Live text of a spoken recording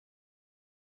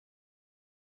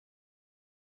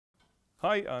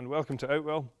Hi and welcome to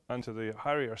Outwell and to the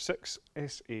Harrier 6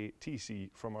 SATC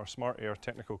from our Smart Air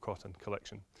Technical Cotton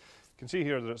collection. You can see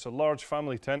here that it's a large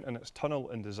family tent and it's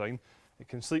tunnel in design. It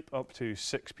can sleep up to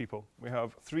 6 people. We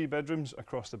have 3 bedrooms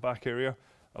across the back area,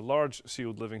 a large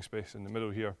sealed living space in the middle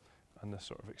here, and this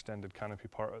sort of extended canopy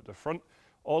part at the front,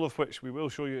 all of which we will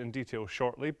show you in detail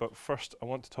shortly, but first I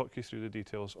want to talk you through the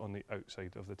details on the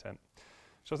outside of the tent.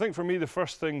 So I think for me the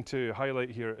first thing to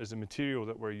highlight here is the material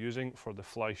that we're using for the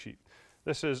fly sheet.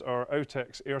 This is our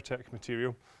Outex AirTech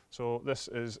material. So this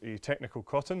is a technical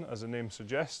cotton, as the name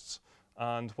suggests,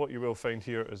 and what you will find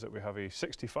here is that we have a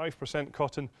 65%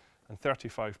 cotton and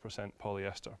 35%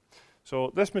 polyester.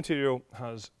 So this material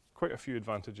has quite a few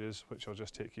advantages, which I'll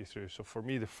just take you through. So for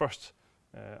me the first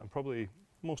and probably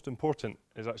most important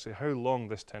is actually how long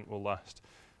this tent will last.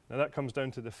 Now that comes down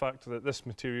to the fact that this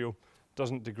material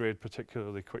doesn't degrade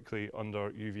particularly quickly under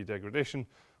UV degradation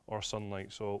or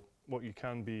sunlight. So what you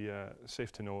can be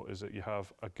safe to know is that you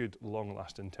have a good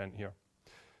long-lasting tent here.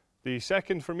 The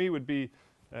second for me would be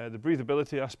the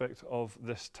breathability aspect of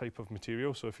this type of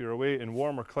material. So if you're away in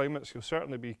warmer climates, you'll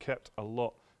certainly be kept a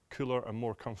lot cooler and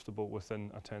more comfortable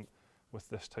within a tent with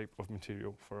this type of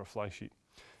material for a fly sheet.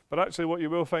 But actually what you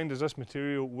will find is this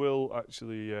material will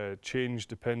actually change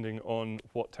depending on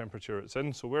what temperature it's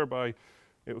in. So whereby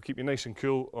it will keep you nice and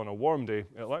cool on a warm day,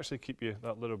 it'll actually keep you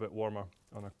that little bit warmer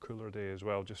on a cooler day as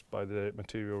well, just by the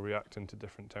material reacting to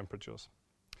different temperatures.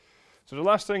 So the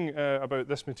last thing about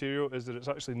this material is that it's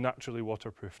actually naturally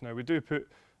waterproof. Now we do put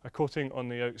a coating on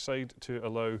the outside to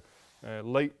allow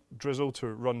light drizzle to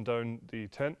run down the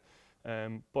tent,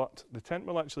 but the tent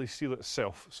will actually seal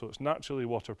itself, so it's naturally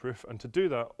waterproof, and to do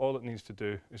that all it needs to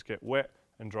do is get wet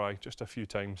and dry just a few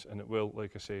times and it will,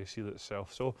 like I say, seal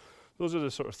itself. So those are the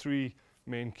sort of 3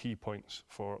 main key points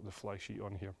for the fly sheet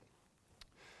on here.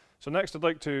 So next I'd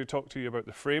like to talk to you about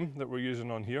the frame that we're using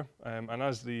on here, and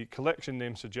as the collection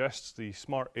name suggests, the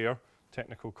Smart Air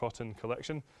Technical Cotton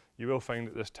collection, you will find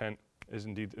that this tent is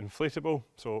indeed inflatable.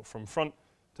 So from front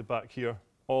to back here,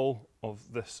 all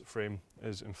of this frame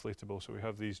is inflatable. So we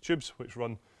have these tubes which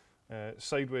run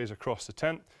sideways across the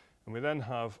tent, and we then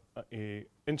have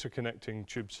interconnecting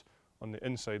tubes on the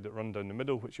inside that run down the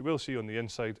middle, which you will see on the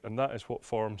inside, and that is what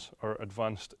forms our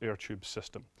advanced air tube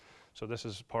system. So this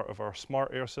is part of our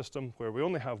Smart Air system, where we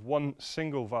only have one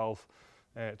single valve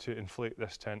to inflate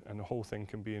this tent, and the whole thing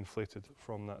can be inflated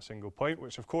from that single point,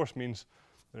 which of course means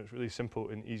that it's really simple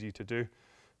and easy to do.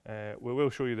 We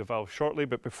will show you the valve shortly,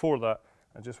 but before that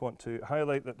I just want to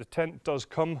highlight that the tent does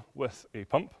come with a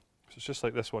pump. So it's just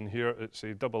like this one here, it's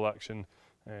a double action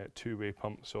 2-way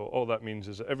pump. So all that means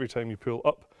is that every time you pull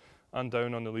up and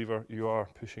down on the lever, you are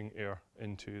pushing air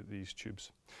into these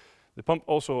tubes. The pump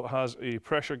also has a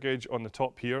pressure gauge on the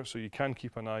top here, so you can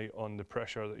keep an eye on the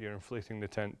pressure that you're inflating the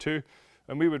tent to,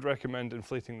 and we would recommend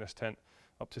inflating this tent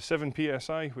up to 7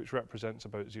 psi, which represents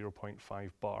about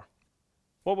 0.5 bar.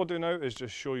 What we'll do now is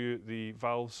just show you the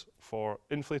valves for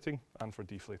inflating and for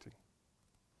deflating.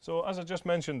 So as I just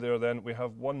mentioned there then, we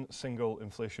have one single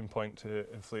inflation point to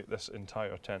inflate this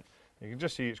entire tent. You can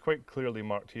just see it's quite clearly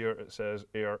marked here, it says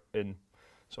air in.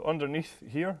 So underneath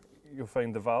here you'll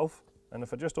find the valve, and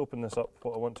if I just open this up,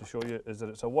 what I want to show you is that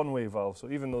it's a one-way valve. So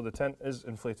even though the tent is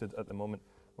inflated at the moment,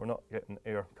 we're not getting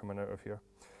air coming out of here.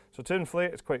 So to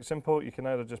inflate, it's quite simple. You can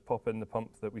either just pop in the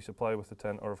pump that we supply with the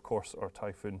tent, or of course our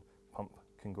Typhoon pump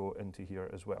can go into here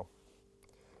as well.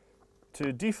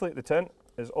 To deflate the tent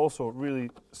is also really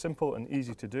simple and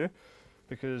easy to do,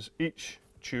 because each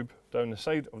tube down the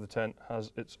side of the tent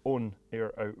has its own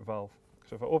air out valve.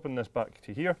 So if I open this back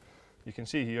to here, you can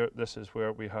see here this is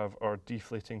where we have our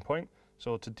deflating point.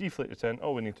 So to deflate the tent,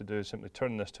 all we need to do is simply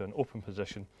turn this to an open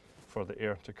position for the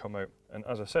air to come out. And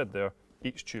as I said there,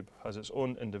 each tube has its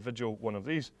own individual one of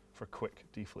these for quick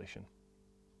deflation.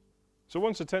 So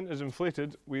once the tent is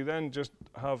inflated, we then just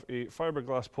have a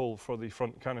fiberglass pole for the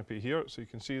front canopy here. So you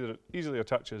can see that it easily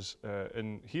attaches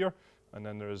in here, and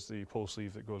then there is the pole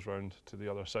sleeve that goes round to the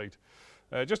other side.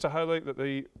 Just to highlight that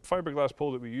the fiberglass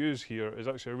pole that we use here is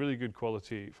actually a really good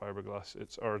quality fiberglass.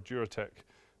 It's our Duratec.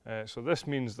 So this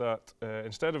means that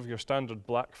instead of your standard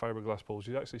black fiberglass poles,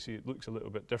 you actually see it looks a little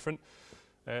bit different.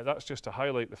 That's just to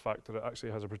highlight the fact that it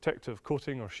actually has a protective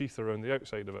coating or sheath around the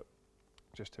outside of it,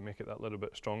 just to make it that little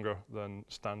bit stronger than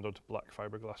standard black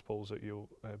fiberglass poles that you'll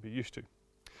be used to.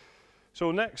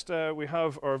 So next we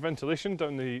have our ventilation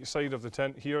down the side of the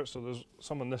tent here. So there's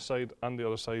some on this side and the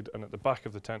other side, and at the back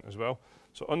of the tent as well.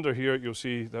 So under here you'll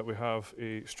see that we have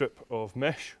a strip of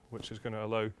mesh, which is going to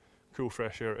allow cool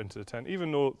fresh air into the tent.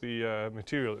 Even though the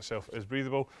material itself is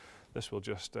breathable, This will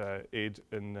just aid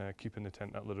in keeping the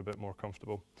tent that little bit more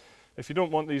comfortable. If you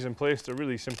don't want these in place, they're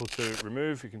really simple to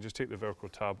remove. You can just take the Velcro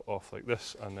tab off like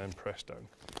this and then press down.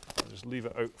 I'll just leave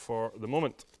it out for the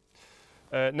moment.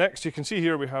 Next, you can see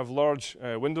here we have large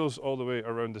windows all the way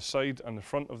around the side and the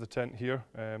front of the tent here.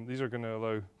 These are going to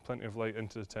allow plenty of light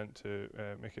into the tent to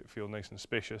make it feel nice and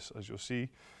spacious, as you'll see.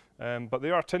 But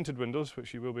they are tinted windows,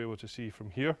 which you will be able to see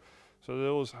from here. So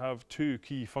those have two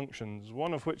key functions,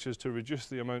 one of which is to reduce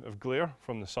the amount of glare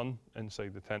from the sun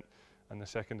inside the tent, and the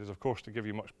second is, of course, to give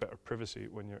you much better privacy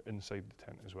when you're inside the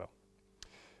tent as well.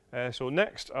 So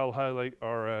next, I'll highlight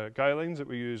our guy lines that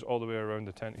we use all the way around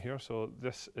the tent here. So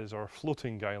this is our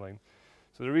floating guy line.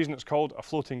 So the reason it's called a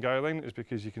floating guy line is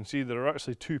because you can see there are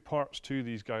actually two parts to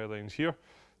these guy lines here.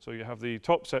 So you have the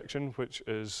top section, which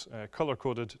is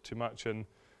color-coded to match in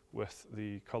with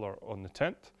the color on the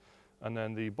tent. And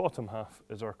then the bottom half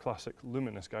is our classic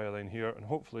luminous guy line here. And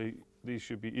hopefully these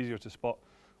should be easier to spot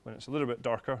when it's a little bit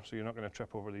darker, so you're not going to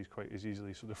trip over these quite as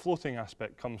easily. So the floating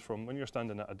aspect comes from when you're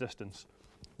standing at a distance,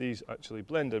 these actually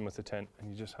blend in with the tent and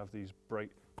you just have these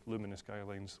bright luminous guy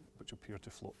lines which appear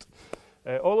to float.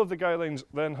 All of the guy lines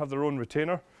then have their own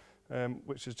retainer,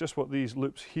 which is just what these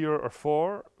loops here are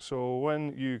for. So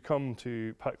when you come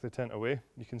to pack the tent away,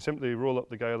 you can simply roll up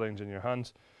the guy lines in your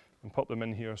hands and pop them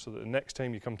in here so that the next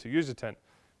time you come to use the tent,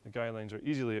 the guy lines are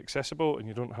easily accessible and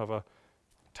you don't have a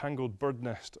tangled bird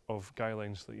nest of guy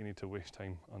lines that you need to waste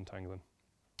time untangling.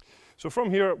 So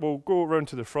from here we'll go around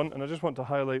to the front, and I just want to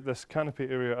highlight this canopy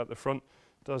area at the front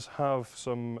does have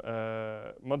some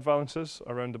mud valances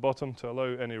around the bottom to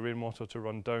allow any rainwater to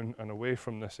run down and away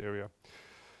from this area.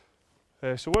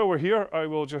 So while we're here, I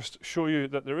will just show you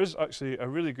that there is actually a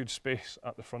really good space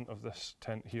at the front of this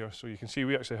tent here. So you can see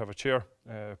we actually have a chair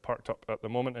parked up at the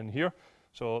moment in here.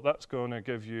 So that's going to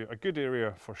give you a good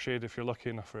area for shade if you're lucky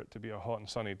enough for it to be a hot and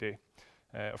sunny day.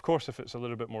 Of course, if it's a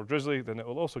little bit more drizzly, then it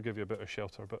will also give you a bit of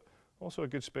shelter, but also a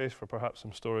good space for perhaps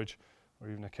some storage or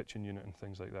even a kitchen unit and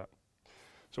things like that.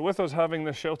 So with us having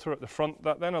this shelter at the front,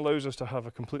 that then allows us to have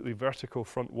a completely vertical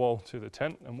front wall to the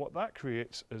tent, and what that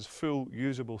creates is full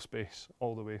usable space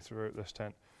all the way throughout this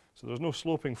tent. So there's no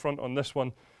sloping front on this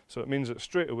one, so it means that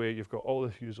straight away you've got all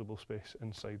this usable space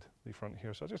inside the front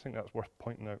here. So I just think that's worth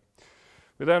pointing out.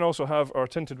 We then also have our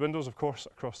tinted windows, of course,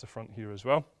 across the front here as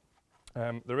well.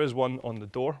 There is one on the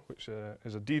door, which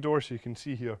is a D door, so you can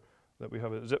see here that we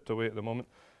have it zipped away at the moment.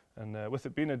 And with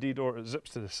it being a D door, it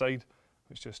zips to the side,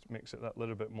 which just makes it that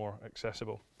little bit more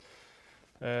accessible.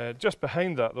 Just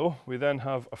behind that though, we then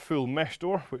have a full mesh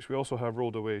door, which we also have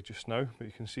rolled away just now, but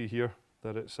you can see here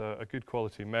that it's a good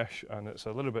quality mesh and it's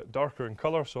a little bit darker in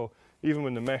colour, so even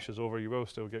when the mesh is over you will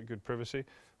still get good privacy,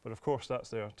 but of course that's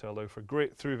there to allow for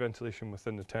great through ventilation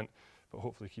within the tent, but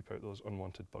hopefully keep out those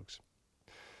unwanted bugs.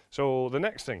 So the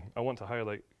next thing I want to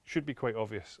highlight should be quite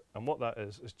obvious, and what that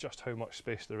is just how much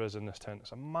space there is in this tent.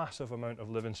 It's a massive amount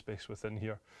of living space within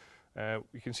here.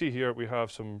 You can see here we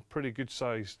have some pretty good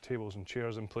sized tables and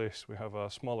chairs in place. We have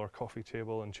a smaller coffee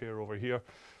table and chair over here,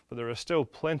 but there is still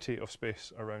plenty of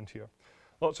space around here.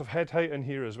 Lots of head height in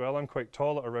here as well. I'm quite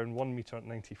tall at around 1.95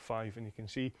 meters, and you can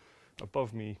see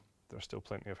above me there's still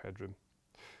plenty of headroom.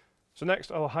 So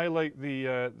next I'll highlight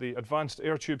the advanced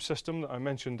air tube system that I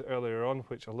mentioned earlier on,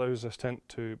 which allows this tent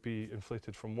to be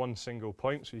inflated from one single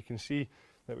point. So you can see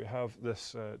that we have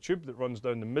this tube that runs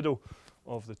down the middle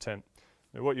of the tent.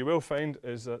 Now what you will find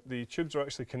is that the tubes are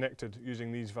actually connected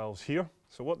using these valves here.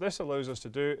 So what this allows us to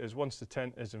do is once the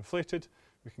tent is inflated,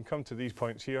 we can come to these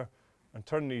points here and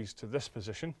turn these to this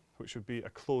position, which would be a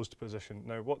closed position.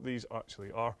 Now what these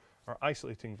actually are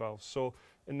isolating valves. So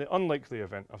in the unlikely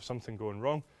event of something going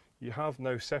wrong, you have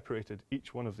now separated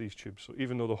each one of these tubes. So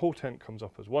even though the whole tent comes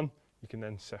up as one, you can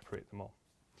then separate them all.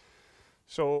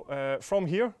 So from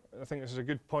here, I think this is a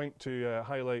good point to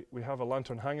highlight. We have a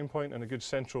lantern hanging point and a good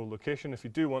central location. If you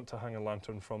do want to hang a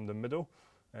lantern from the middle,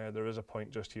 there is a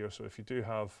point just here. So if you do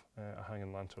have a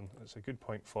hanging lantern, it's a good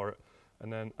point for it.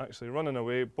 And then actually running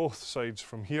away both sides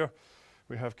from here,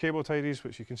 we have cable tidies,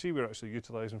 which you can see we're actually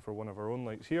utilising for one of our own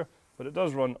lights here, but it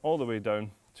does run all the way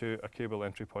down to a cable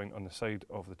entry point on the side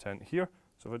of the tent here.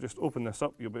 So if I just open this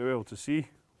up, you'll be able to see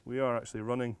we are actually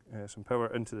running some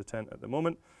power into the tent at the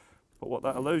moment. But what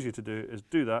that allows you to do is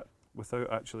do that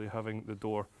without actually having the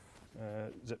door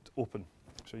zipped open.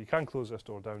 So you can close this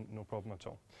door down, no problem at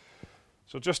all.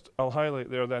 So just, I'll highlight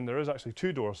there then, there is actually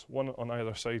two doors, one on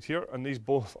either side here, and these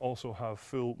both also have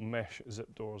full mesh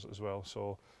zip doors as well.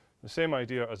 So the same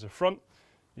idea as the front,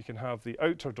 you can have the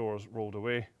outer doors rolled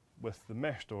away with the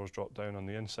mesh doors dropped down on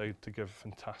the inside to give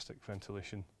fantastic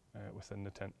ventilation within the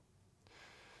tent.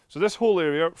 So this whole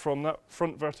area from that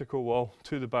front vertical wall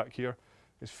to the back here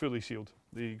is fully sealed.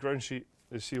 the ground sheet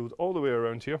is sealed all the way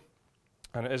around here,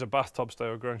 and it is a bathtub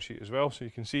style ground sheet as well, so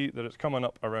you can see that it's coming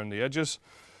up around the edges.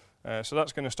 So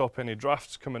that's going to stop any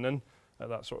drafts coming in at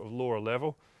that sort of lower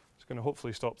level. It's going to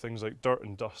hopefully stop things like dirt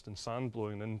and dust and sand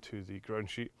blowing into the ground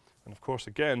sheet, and of course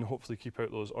again hopefully keep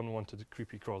out those unwanted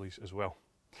creepy crawlies as well.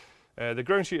 The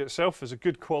ground sheet itself is a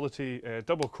good quality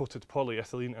double coated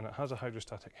polyethylene, and it has a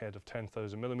hydrostatic head of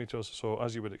 10,000 millimeters, so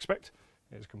as you would expect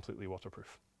it is completely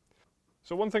waterproof.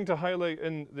 So one thing to highlight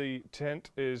in the tent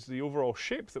is the overall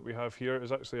shape that we have here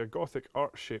is actually a Gothic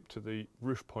arch shape to the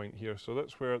roof point here. So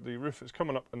that's where the roof is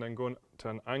coming up and then going to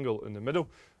an angle in the middle,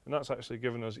 and that's actually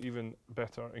given us even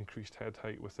better increased head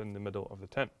height within the middle of the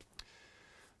tent.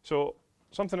 So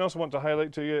something else I want to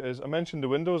highlight to you is I mentioned the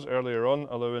windows earlier on,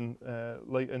 allowing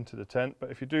light into the tent,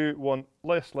 but if you do want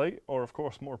less light or of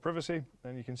course more privacy,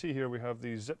 then you can see here we have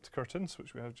these zipped curtains,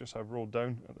 which we just have rolled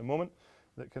down at the moment,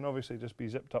 that can obviously just be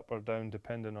zipped up or down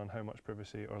depending on how much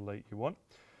privacy or light you want.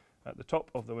 At the top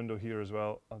of the window here as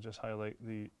well, I'll just highlight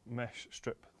the mesh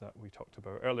strip that we talked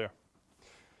about earlier.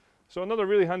 So another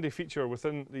really handy feature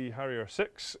within the Harrier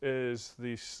 6 is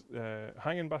this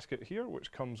hanging basket here,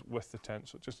 which comes with the tent.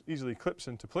 So it just easily clips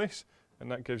into place, and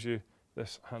that gives you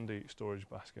this handy storage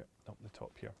basket up the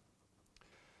top here.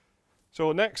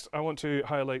 So next I want to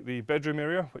highlight the bedroom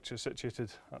area, which is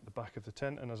situated at the back of the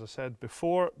tent, and as I said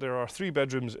before, there are 3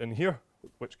 bedrooms in here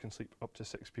which can sleep up to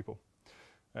 6 people.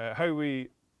 How we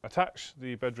attach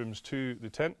the bedrooms to the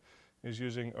tent is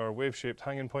using our wave-shaped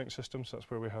hanging point system. So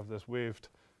that's where we have this waved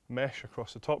mesh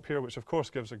across the top here, which of course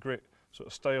gives a great sort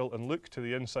of style and look to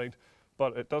the inside,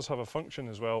 but it does have a function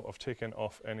as well of taking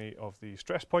off any of the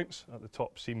stress points at the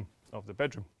top seam of the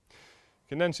bedroom.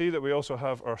 You can then see that we also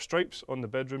have our stripes on the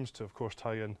bedrooms to of course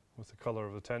tie in with the colour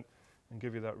of the tent and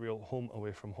give you that real home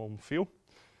away from home feel.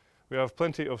 We have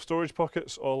plenty of storage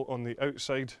pockets all on the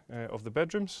outside of the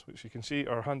bedrooms, which you can see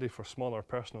are handy for smaller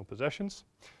personal possessions.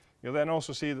 You'll then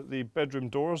also see that the bedroom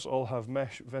doors all have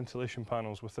mesh ventilation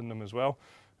panels within them as well.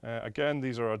 Again,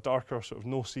 these are a darker sort of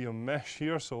no-seam mesh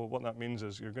here, so what that means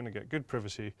is you're going to get good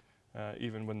privacy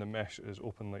even when the mesh is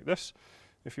open like this.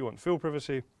 If you want full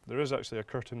privacy, there is actually a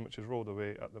curtain which is rolled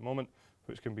away at the moment,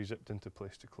 which can be zipped into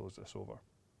place to close this over.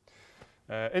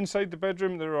 Inside the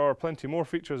bedroom there are plenty more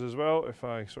features as well. If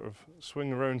I sort of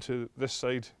swing around to this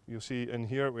side, you'll see in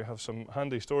here we have some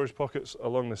handy storage pockets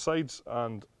along the sides,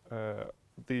 and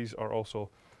these are also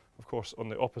of course on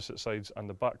the opposite sides and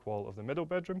the back wall of the middle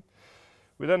bedroom.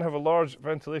 We then have a large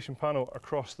ventilation panel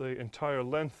across the entire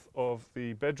length of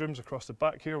the bedrooms across the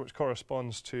back here, which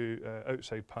corresponds to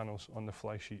outside panels on the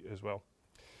fly sheet as well.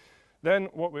 Then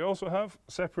what we also have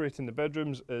separating the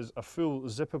bedrooms is a full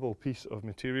zippable piece of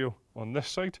material on this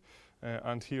side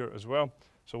and here as well.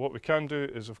 So what we can do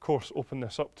is of course open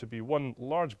this up to be one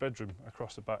large bedroom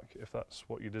across the back if that's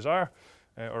what you desire,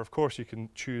 or of course you can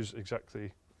choose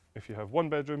exactly if you have 1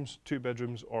 bedrooms, 2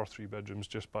 bedrooms or 3 bedrooms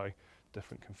just by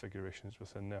different configurations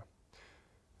within there.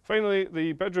 Finally,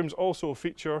 the bedrooms also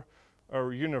feature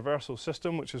our universal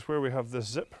system, which is where we have this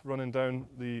zip running down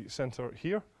the centre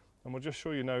here, and we'll just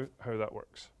show you now how that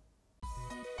works.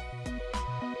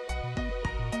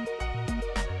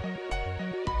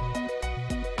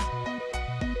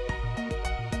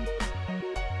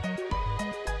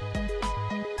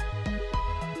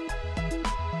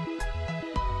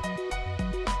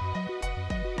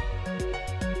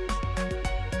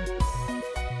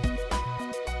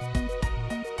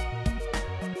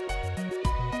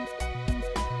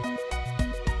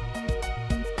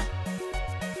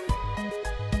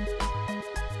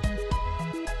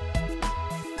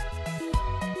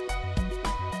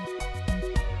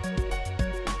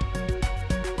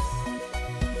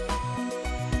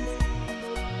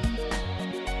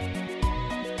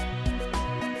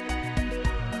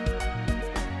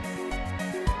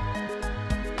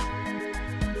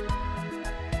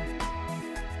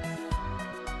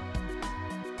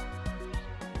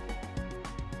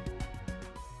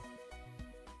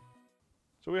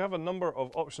 So we have a number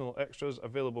of optional extras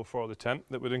available for the tent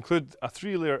that would include a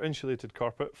 3-layer insulated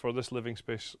carpet for this living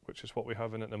space, which is what we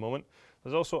have in at the moment.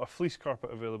 There's also a fleece carpet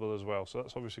available as well, so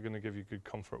that's obviously going to give you good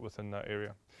comfort within that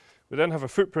area. We then have a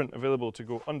footprint available to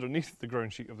go underneath the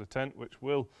ground sheet of the tent, which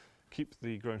will keep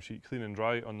the ground sheet clean and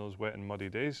dry on those wet and muddy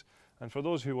days. And for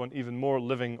those who want even more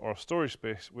living or storage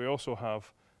space, we also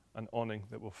have an awning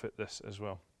that will fit this as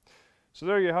well. So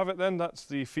there you have it then, that's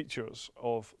the features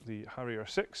of the Harrier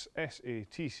 6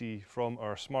 SATC from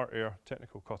our Smart Air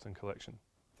Technical Cotton collection.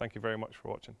 Thank you very much for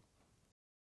watching.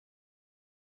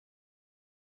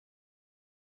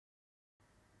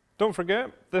 Don't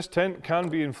forget, this tent can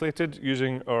be inflated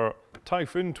using our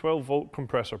Typhoon 12-volt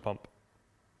compressor pump.